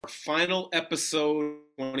Final episode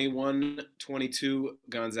 21-22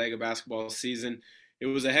 Gonzaga basketball season. It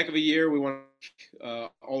was a heck of a year. We want to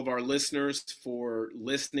thank all of our listeners for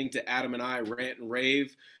listening to Adam and I rant and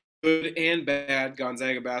rave, good and bad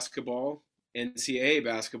Gonzaga basketball, NCAA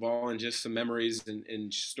basketball, and just some memories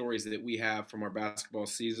and stories that we have from our basketball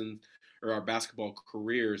season or our basketball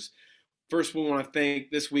careers. First, we want to thank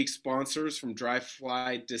this week's sponsors from Dry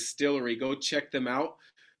Fly Distillery. Go check them out.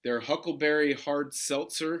 Their Huckleberry Hard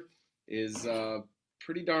Seltzer is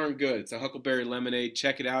pretty darn good. It's a Huckleberry lemonade.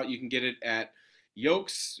 Check it out. You can get it at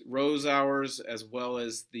Yolks, Rose Hours, as well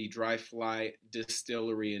as the Dry Fly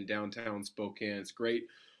Distillery in downtown Spokane. It's great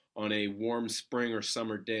on a warm spring or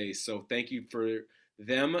summer day. So thank you for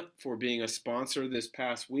them for being a sponsor this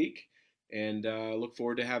past week and look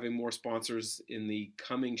forward to having more sponsors in the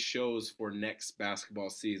coming shows for next basketball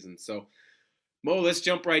season. So, Mo, let's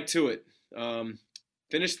jump right to it.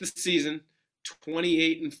 Finished the season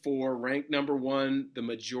 28-4, ranked number one the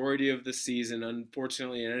majority of the season.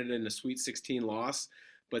 Unfortunately, it ended in a Sweet 16 loss,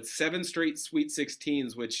 but 7 straight Sweet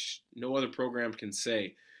 16s, which no other program can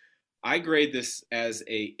say. I grade this as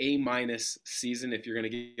a A-minus season. If you're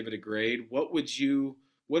going to give it a grade, what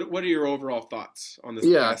are your overall thoughts on this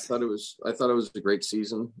Yeah, past season? I thought it was a great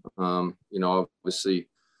season. Obviously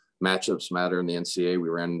matchups matter in the NCAA. We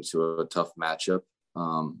ran into a tough matchup.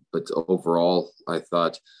 But overall, I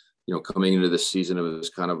thought, coming into this season, it was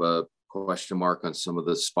kind of a question mark on some of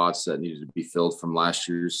the spots that needed to be filled from last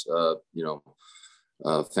year's,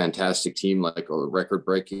 fantastic team, like a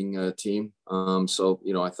record-breaking team. I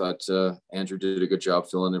thought Andrew did a good job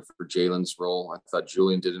filling in for Jalen's role. I thought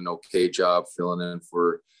Julian did an okay job filling in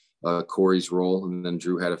for Corey's role, and then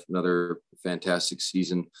Drew had another fantastic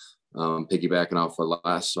season, piggybacking off of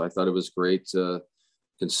last. So I thought it was great,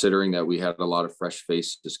 considering that we had a lot of fresh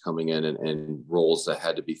faces coming in and roles that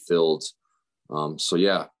had to be filled.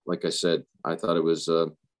 Like I said, I thought it was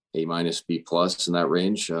A minus B plus in that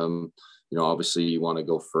range. Obviously you want to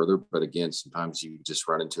go further, but again, sometimes you just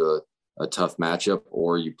run into a tough matchup,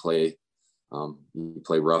 or you play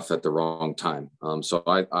rough at the wrong time. So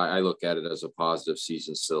I look at it as a positive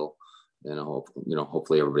season still, and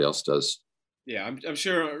hopefully everybody else does. Yeah, I'm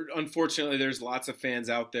sure. Unfortunately, there's lots of fans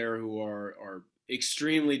out there who are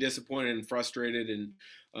extremely disappointed and frustrated and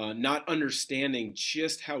not understanding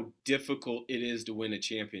just how difficult it is to win a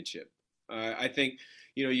championship. I think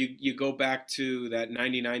you go back to that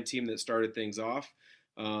 '99 team that started things off.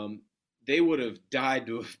 They would have died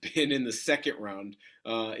to have been in the second round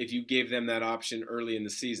if you gave them that option early in the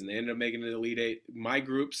season. They ended up making the Elite Eight. My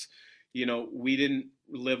groups, we didn't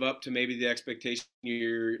live up to maybe the expectation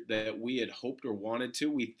year that we had hoped or wanted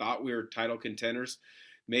to. We thought we were title contenders.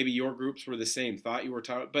 Maybe your groups were the same, thought you were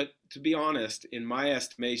title. But to be honest, in my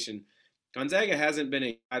estimation, Gonzaga hasn't been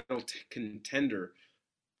a title contender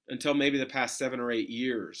until maybe the past 7 or 8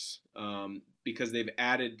 years, because they've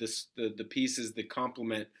added the pieces that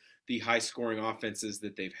complement the high scoring offenses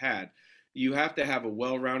that they've had. You have to have a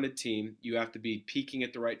well-rounded team. You have to be peaking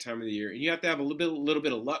at the right time of the year, and you have to have a little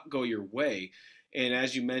bit of luck go your way. And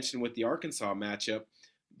as you mentioned with the Arkansas matchup,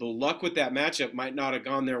 the luck with that matchup might not have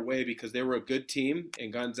gone their way because they were a good team,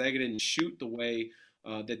 and Gonzaga didn't shoot the way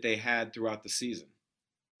that they had throughout the season.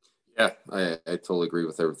 Yeah, I totally agree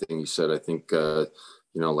with everything you said. I think,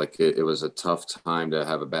 it was a tough time to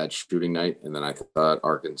have a bad shooting night. And then I thought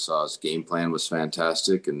Arkansas's game plan was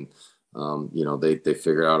fantastic. And, they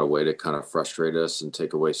figured out a way to kind of frustrate us and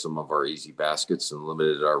take away some of our easy baskets and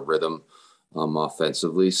limited our rhythm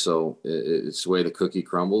offensively. So it's the way the cookie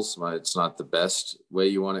crumbles. It's not the best way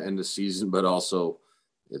you want to end the season, but also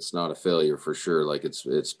it's not a failure for sure. Like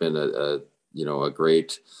it's been a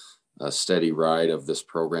great, steady ride of this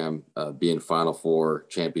program, being Final Four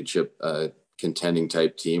championship contending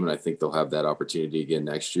type team, and I think they'll have that opportunity again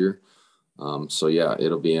next year.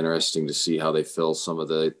 It'll be interesting to see how they fill some of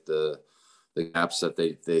the gaps that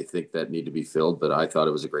they think that need to be filled. But I thought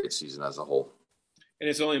it was a great season as a whole. And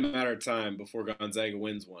it's only a matter of time before Gonzaga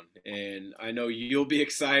wins one. And I know you'll be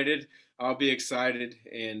excited. I'll be excited.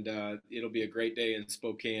 And it'll be a great day in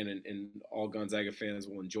Spokane, and all Gonzaga fans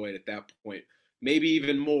will enjoy it at that point. Maybe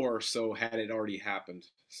even more so had it already happened.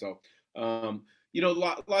 So,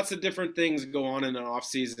 lots of different things go on in an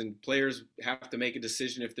offseason. Players have to make a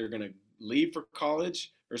decision if they're going to leave for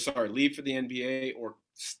college, leave for the NBA or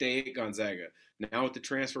stay at Gonzaga. Now with the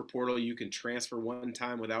transfer portal, you can transfer one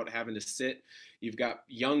time without having to sit. You've got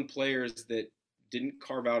young players that didn't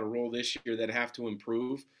carve out a role this year that have to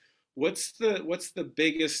improve. What's the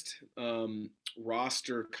biggest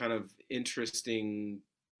roster kind of interesting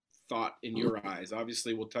thought in your eyes?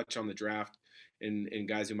 Obviously, we'll touch on the draft and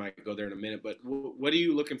guys who might go there in a minute. But what are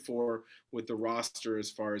you looking for with the roster as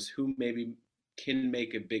far as who maybe can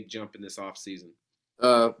make a big jump in this offseason?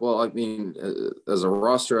 Well, I mean, as a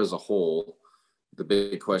roster as a whole, the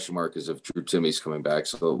big question mark is if Drew Timmy's coming back.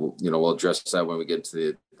 So, we'll address that when we get to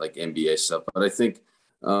the like NBA stuff. But I think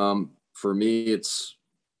for me, it's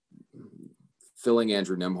filling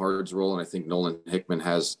Andrew Nemhard's role, and I think Nolan Hickman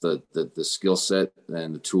has the skill set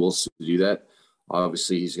and the tools to do that.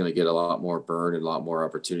 Obviously, he's going to get a lot more burn and a lot more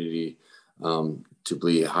opportunity to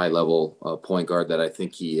be a high level point guard that I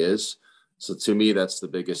think he is. So to me, that's the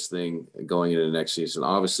biggest thing going into the next season.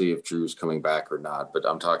 Obviously, if Drew's coming back or not, but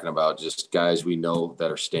I'm talking about just guys we know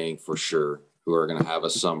that are staying for sure, who are going to have a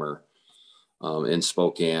summer in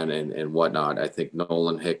Spokane and whatnot. I think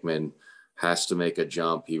Nolan Hickman has to make a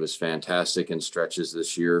jump. He was fantastic in stretches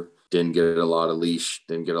this year. Didn't get a lot of leash,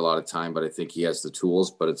 didn't get a lot of time, but I think he has the tools.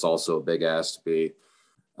 But it's also a big ask to be,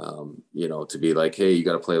 to be like, hey, you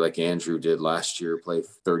got to play like Andrew did last year, play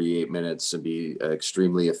 38 minutes and be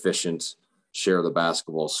extremely efficient, share the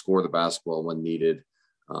basketball, score the basketball when needed,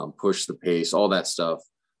 push the pace, all that stuff.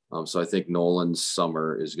 So I think Nolan's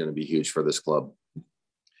summer is going to be huge for this club.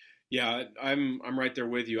 Yeah, I'm right there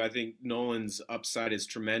with you. I think Nolan's upside is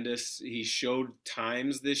tremendous. He showed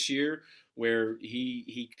times this year where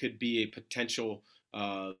he could be a potential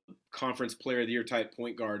uh, conference player of the year type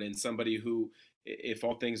point guard and somebody who, if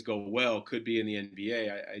all things go well, could be in the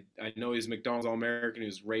NBA. I know he's McDonald's All American. He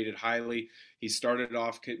was rated highly. He started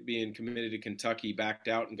off being committed to Kentucky, backed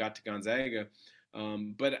out, and got to Gonzaga.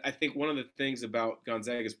 But I think one of the things about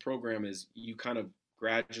Gonzaga's program is you kind of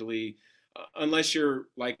gradually unless you're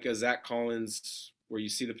like a Zach Collins, where you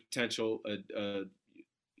see the potential, a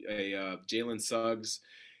Jalen Suggs,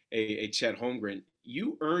 a Chet Holmgren,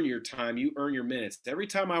 you earn your time, you earn your minutes. Every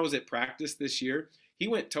time I was at practice this year, he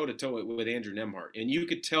went toe to toe with Andrew Nemhart, and you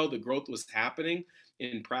could tell the growth was happening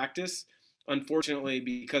in practice. Unfortunately,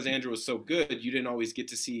 because Andrew was so good, you didn't always get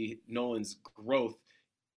to see Nolan's growth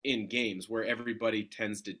in games where everybody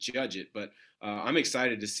tends to judge it. But I'm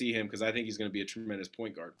excited to see him because I think he's going to be a tremendous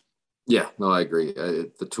point guard. Yeah, no, I agree.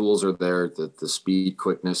 The tools are there. The speed,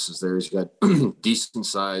 quickness is there. He's got decent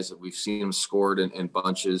size. We've seen him scored in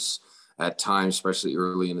bunches at times, especially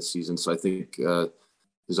early in the season. So I think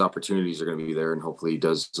his opportunities are going to be there, and hopefully he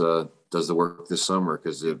does the work this summer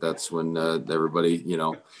because that's when everybody,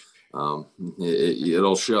 um,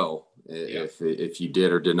 it'll show Yeah. if you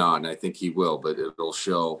did or did not, and I think he will. But it'll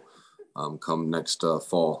show come next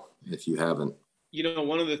fall if you haven't.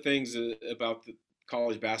 One of the things about the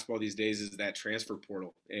college basketball these days is that transfer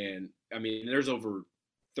portal, and I mean, there's over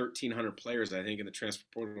 1,300 players I think in the transfer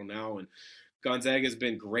portal now, and Gonzaga has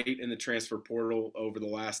been great in the transfer portal over the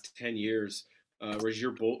last 10 years.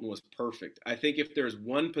 Rasir Bolton was perfect. I think if there's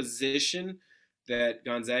one position that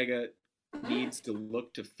Gonzaga needs to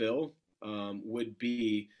look to fill, would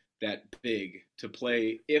be that big to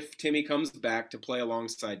play. If Timmy comes back, to play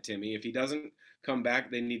alongside Timmy. If he doesn't come back,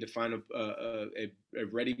 they need to find a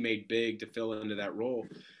ready-made big to fill into that role.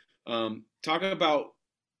 Talk about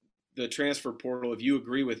the transfer portal, if you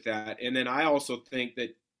agree with that. And then I also think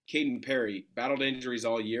that Caden Perry battled injuries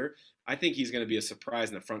all year. I think he's going to be a surprise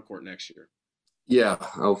in the front court next year. Yeah,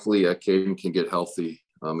 hopefully Caden can get healthy.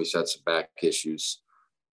 He's had some back issues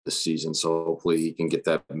this season, so hopefully he can get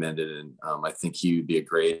that amended. And I think he would be a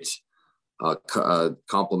great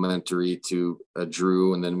complementary to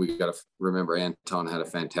Drew. And then we got to remember Anton had a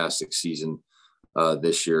fantastic season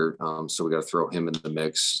this year, so we got to throw him in the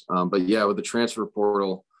mix. But yeah, with the transfer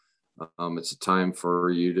portal, it's a time for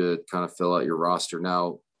you to kind of fill out your roster.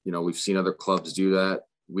 Now, we've seen other clubs do that.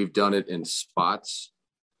 We've done it in spots.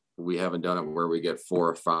 We haven't done it where we get 4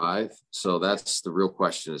 or 5. So that's the real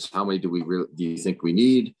question: is how many do you think we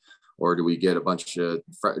need, or do we get a bunch of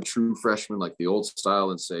true freshmen like the old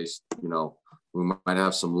style and say, we might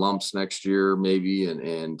have some lumps next year maybe,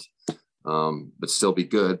 and but still be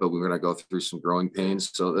good, but we're going to go through some growing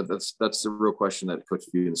pains. So that's the real question that Coach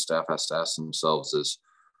Few and staff has to ask themselves: is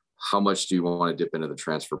how much do you want to dip into the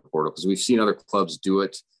transfer portal? Because we've seen other clubs do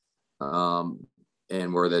it.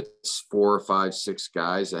 And where that's 4 or 5, 6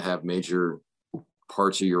 guys that have major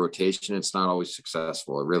parts of your rotation, it's not always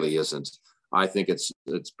successful. It really isn't. I think it's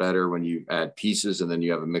better when you add pieces and then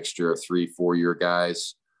you have a mixture of 3, 4-year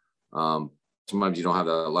guys. Sometimes you don't have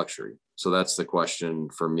that luxury. So that's the question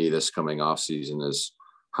for me this coming off season: is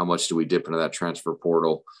how much do we dip into that transfer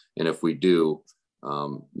portal? And if we do,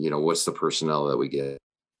 what's the personnel that we get?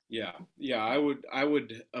 Yeah, yeah, I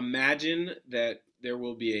would imagine that there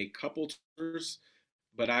will be a couple tours,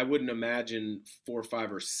 but I wouldn't imagine 4,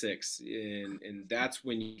 5, or 6, and that's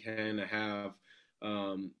when you kind of have.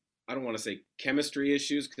 I don't want to say chemistry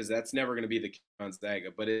issues because that's never going to be the Gonzaga,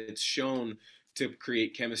 but it's shown to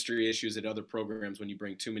create chemistry issues at other programs when you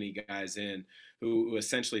bring too many guys in who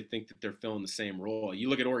essentially think that they're filling the same role. You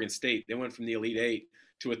look at Oregon State; they went from the Elite Eight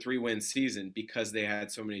to a 3-win season because they had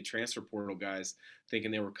so many transfer portal guys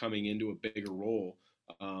thinking they were coming into a bigger role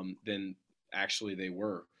than actually they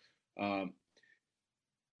were. Um,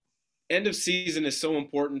 End of season is so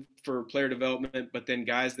important for player development, but then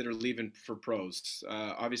guys that are leaving for pros.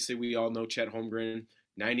 Obviously, we all know Chet Holmgren,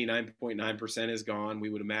 99.9% is gone. We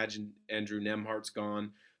would imagine Andrew Nemhart's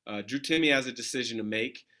gone. Drew Timme has a decision to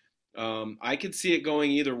make. I could see it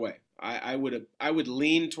going either way. I would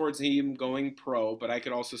lean towards him going pro, but I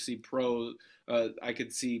could also see pro. I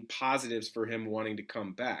could see positives for him wanting to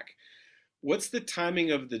come back. What's the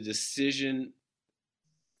timing of the decision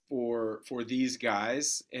for these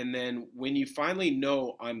guys? And then when you finally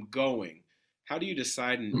know I'm going, how do you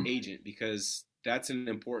decide an agent? Because that's an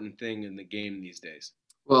important thing in the game these days.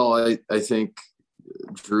 Well, I think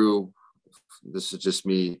Drew, this is just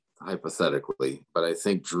me hypothetically, but I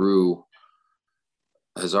think Drew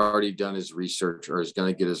has already done his research or is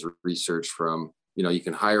going to get his research from, you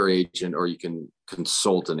can hire an agent or you can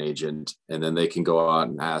consult an agent, and then they can go out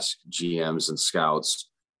and ask GMs and scouts,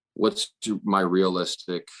 what's my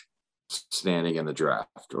realistic standing in the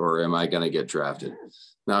draft, or am I going to get drafted?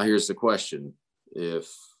 Now, here's the question. If,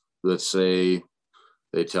 let's say,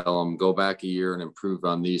 they tell him, go back a year and improve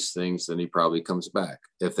on these things, then he probably comes back.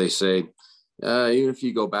 If they say, even if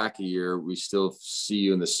you go back a year, we still see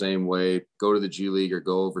you in the same way, go to the G League or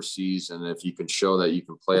go overseas. And if you can show that you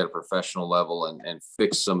can play at a professional level and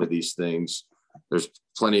fix some of these things, there's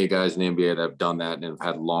plenty of guys in the NBA that have done that and have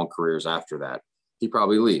had long careers after that. He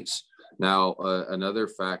probably leaves. Now, another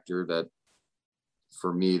factor that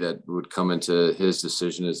for me that would come into his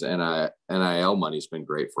decision is NIL money's been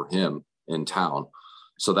great for him in town.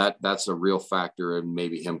 So that's a real factor in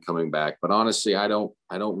maybe him coming back. But honestly, I don't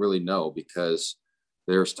really know, because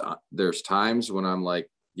there's times when I'm like,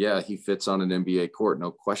 yeah, he fits on an NBA court,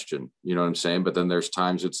 no question. You know what I'm saying? But then there's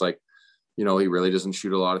times it's like, he really doesn't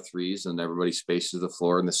shoot a lot of threes and everybody spaces the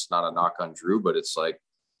floor. And this is not a knock on Drew, but it's like,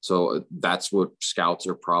 so that's what scouts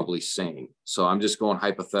are probably saying. So I'm just going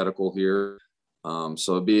hypothetical here.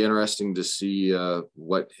 So it'd be interesting to see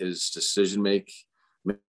what his decision make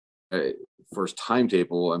for his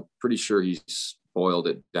timetable. I'm pretty sure he's boiled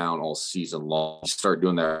it down all season long. You start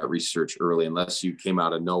doing that research early, unless you came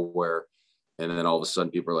out of nowhere and then all of a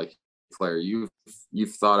sudden people are like, Claire,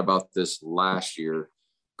 you've thought about this last year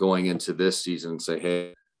going into this season and say,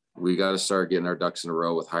 hey, we got to start getting our ducks in a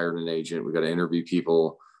row with hiring an agent. We got to interview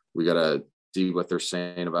people. We got to see what they're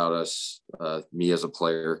saying about us, me as a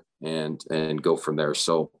player, and go from there.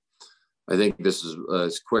 So I think this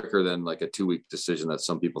is quicker than like a 2-week decision that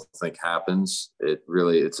some people think happens.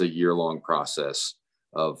 It's a year-long process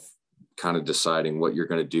of kind of deciding what you're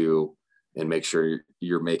going to do and make sure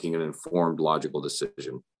you're making an informed, logical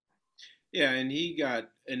decision. Yeah, and he got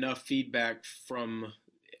enough feedback from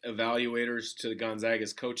evaluators to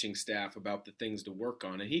Gonzaga's coaching staff about the things to work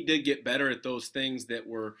on. And he did get better at those things that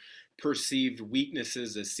were perceived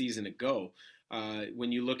weaknesses a season ago.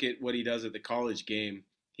 When you look at what he does at the college game,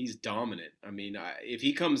 he's dominant. I mean, if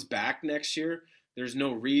he comes back next year, there's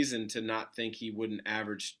no reason to not think he wouldn't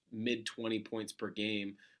average mid 20 points per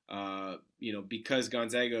game. Because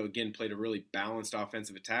Gonzaga again played a really balanced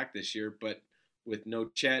offensive attack this year, but with no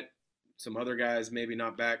Chet, some other guys maybe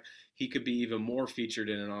not back, he could be even more featured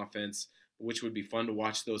in an offense, which would be fun to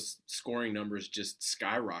watch those scoring numbers just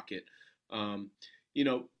skyrocket. I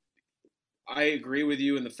agree with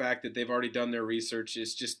you in the fact that they've already done their research.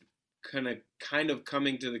 It's just kind of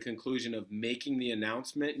coming to the conclusion of making the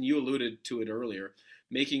announcement, and you alluded to it earlier,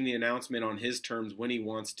 making the announcement on his terms when he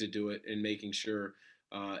wants to do it, and making sure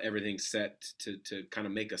everything's set to kind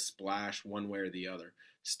of make a splash one way or the other,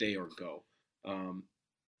 stay or go.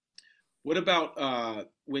 What about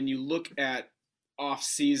when you look at off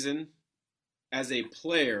season as a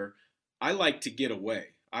player? I like to get away.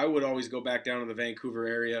 I would always go back down to the Vancouver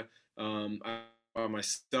area. By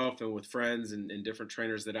myself and with friends and different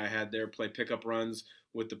trainers that I had there, play pickup runs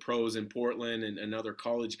with the pros in Portland and other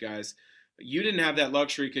college guys. You didn't have that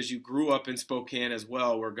luxury because you grew up in Spokane as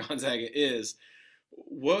well, where Gonzaga is.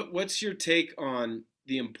 What's your take on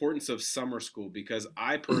the importance of summer school? Because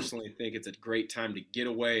I personally think it's a great time to get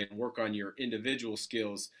away and work on your individual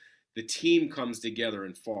skills. The team comes together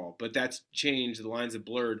in fall, but that's changed. The lines have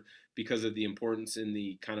blurred because of the importance in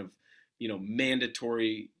the kind of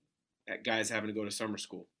mandatory guys having to go to summer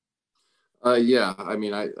school. Yeah, I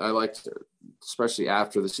mean, I like especially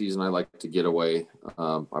after the season, I like to get away.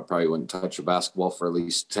 I probably wouldn't touch a basketball for at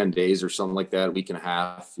least 10 days or something like that, a week and a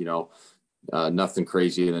half, nothing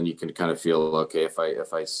crazy. And then you can kind of feel, okay,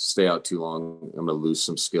 if I stay out too long, I'm going to lose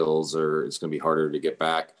some skills, or it's going to be harder to get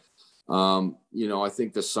back. I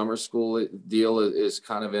think the summer school deal is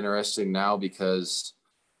kind of interesting now because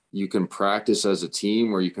you can practice as a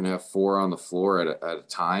team, where you can have 4 on the floor at a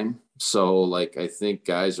time. So like, I think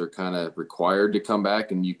guys are kind of required to come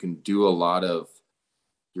back, and you can do a lot of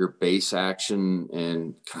your base action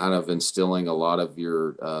and kind of instilling a lot of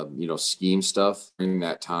your, scheme stuff during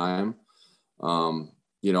that time.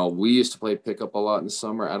 We used to play pickup a lot in the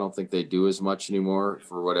summer. I don't think they do as much anymore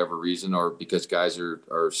for whatever reason, or because guys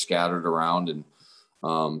are scattered around. And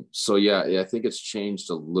I think it's changed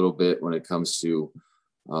a little bit when it comes to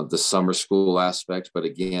the summer school aspect. But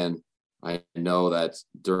again, I know that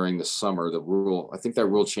during the summer, I think that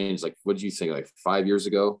rule changed. Like, what did you think? Like 5 years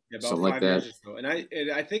ago, Yeah, about something like 5 years that. or so.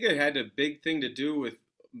 And I think it had a big thing to do with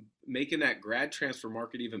making that grad transfer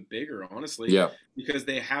market even bigger, honestly, Yeah. because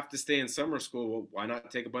they have to stay in summer school. Well, why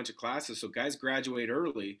not take a bunch of classes? So guys graduate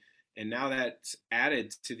early, and now that's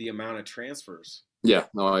added to the amount of transfers. Yeah,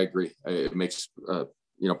 no, I agree. It makes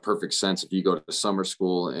perfect sense. If you go to summer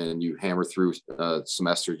school and you hammer through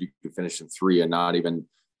semesters, you can finish in 3 and not even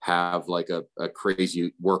have like a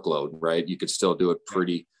crazy workload, right? You could still do it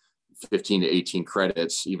pretty 15 to 18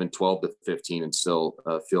 credits, even 12 to 15, and still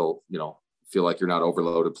feel like you're not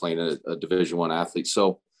overloaded playing a Division I athlete.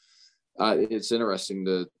 So it's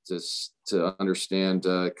interesting to understand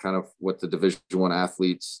kind of what the Division I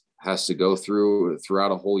athletes has to go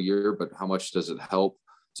throughout a whole year, but how much does it help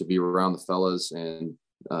to be around the fellas? And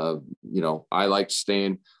I like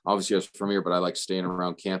staying, obviously I was from here, but I like staying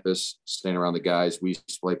around campus, staying around the guys. We used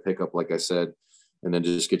to play pickup, like I said, and then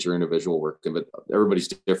just get your individual work. But everybody's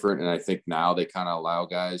different. And I think now they kind of allow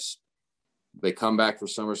guys, they come back for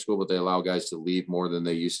summer school, but they allow guys to leave more than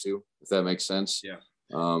they used to, if that makes sense. Yeah.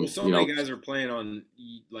 Well, so many guys are playing on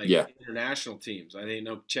like international teams. I think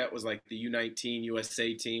Chet was like the U19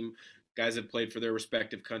 USA team. Guys have played for their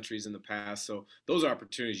respective countries in the past, so those are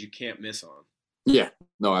opportunities you can't miss on. Yeah,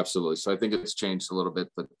 no, absolutely. So I think it's changed a little bit,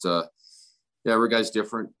 but every guy's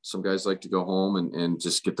different. Some guys like to go home and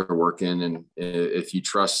just get their work in, and if you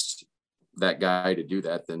trust that guy to do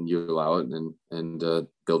that, then you allow it and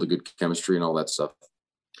build a good chemistry and all that stuff.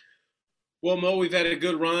 Well, Mo, we've had a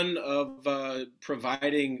good run of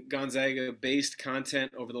providing Gonzaga-based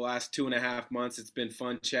content over the last 2.5 months. It's been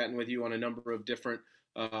fun chatting with you on a number of different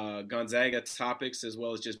Gonzaga topics, as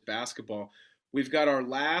well as just basketball. We've got our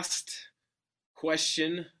last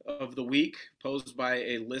question of the week posed by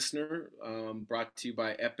a listener, brought to you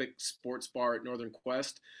by Epic Sports Bar at Northern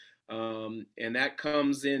Quest. And that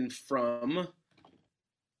comes in from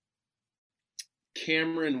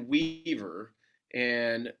Cameron Weaver.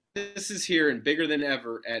 And this is here and bigger than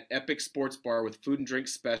ever at Epic Sports Bar with food and drink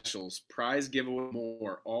specials, prize giveaway,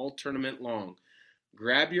 more, all tournament long.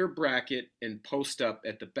 Grab your bracket and post up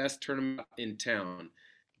at the best tournament in town.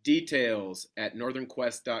 Details at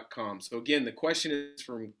northernquest.com. So again, the question is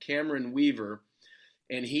from Cameron Weaver,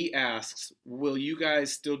 and he asks, will you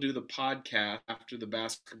guys still do the podcast after the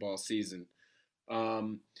basketball season?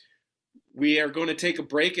 We are going to take a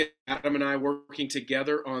break. Adam and I working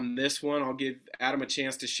together on this one. I'll give Adam a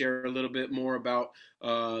chance to share a little bit more about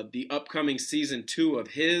the upcoming season 2 of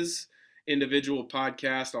his individual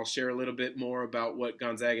podcast. I'll share a little bit more about what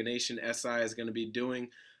Gonzaga Nation SI is going to be doing.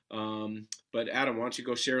 But Adam, why don't you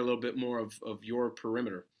go share a little bit more of your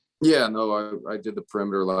perimeter? Yeah, no, I did the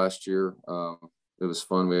perimeter last year. It was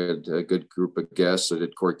fun. We had a good group of guests. I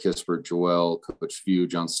did Corey Kispert, Joel, Coach Few,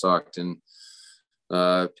 John Stockton,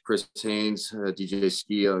 Chris Haynes, DJ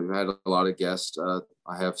Ski. I had a lot of guests.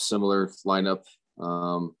 I have similar lineup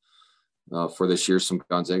for this year. Some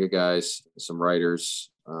Gonzaga guys, some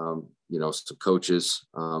writers, some coaches.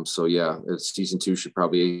 Season 2 should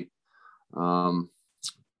probably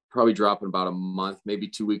drop in about a month, maybe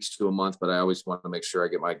 2 weeks to a month. But I always want to make sure I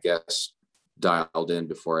get my guests dialed in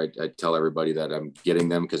before I tell everybody that I'm getting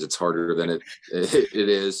them, because it's harder than it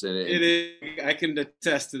is. And it is. I can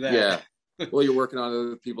attest to that. Yeah. Well, you're working on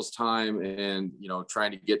other people's time and,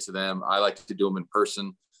 trying to get to them. I like to do them in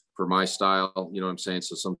person for my style, you know what I'm saying?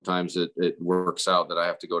 So sometimes it works out that I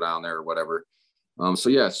have to go down there or whatever.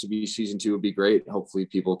 Season 2 would be great. Hopefully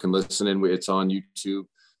people can listen in. It's on YouTube,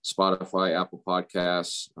 Spotify, Apple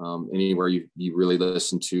Podcasts, anywhere you really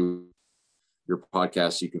listen to your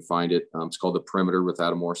podcast, you can find it. It's called The Perimeter with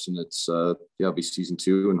Adam Morrison. It's it'll be season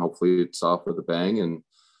 2, and hopefully it's off with a bang, and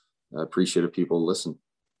I appreciate if people listen.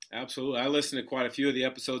 Absolutely. I listened to quite a few of the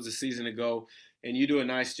episodes a season ago, and you do a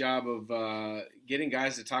nice job of getting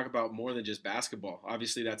guys to talk about more than just basketball.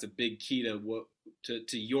 Obviously, that's a big key to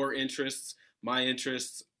to your interests, my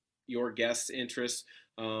interests, your guests' interests.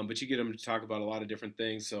 But you get them to talk about a lot of different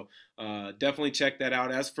things. So definitely check that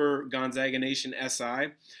out. As for Gonzaga Nation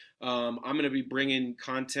SI, I'm going to be bringing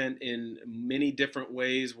content in many different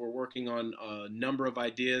ways. We're working on a number of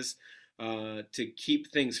ideas to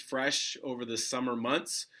keep things fresh over the summer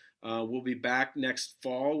months. We'll be back next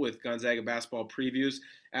fall with Gonzaga basketball previews.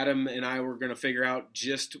 Adam and I were going to figure out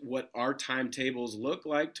just what our timetables look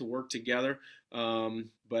like to work together.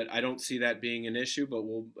 But I don't see that being an issue, but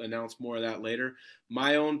we'll announce more of that later.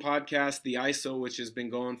 My own podcast, The ISO, which has been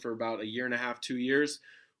going for about a year and a half, 2 years,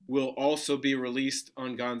 will also be released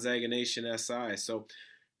on Gonzaga Nation SI. So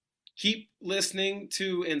keep listening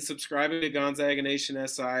to and subscribing to Gonzaga Nation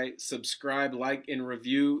SI. Subscribe, like, and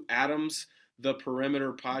review Adam's The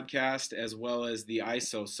Perimeter podcast as well as The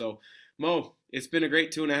ISO. So, Mo, it's been a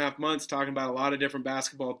great 2.5 months talking about a lot of different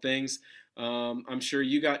basketball things. I'm sure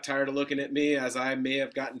you got tired of looking at me, as I may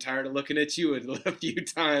have gotten tired of looking at you a few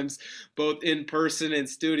times, both in person and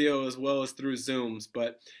studio as well as through Zooms.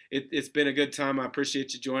 But it's been a good time. I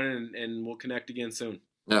appreciate you joining, and we'll connect again soon.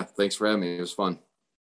 Yeah, thanks for having me. It was fun.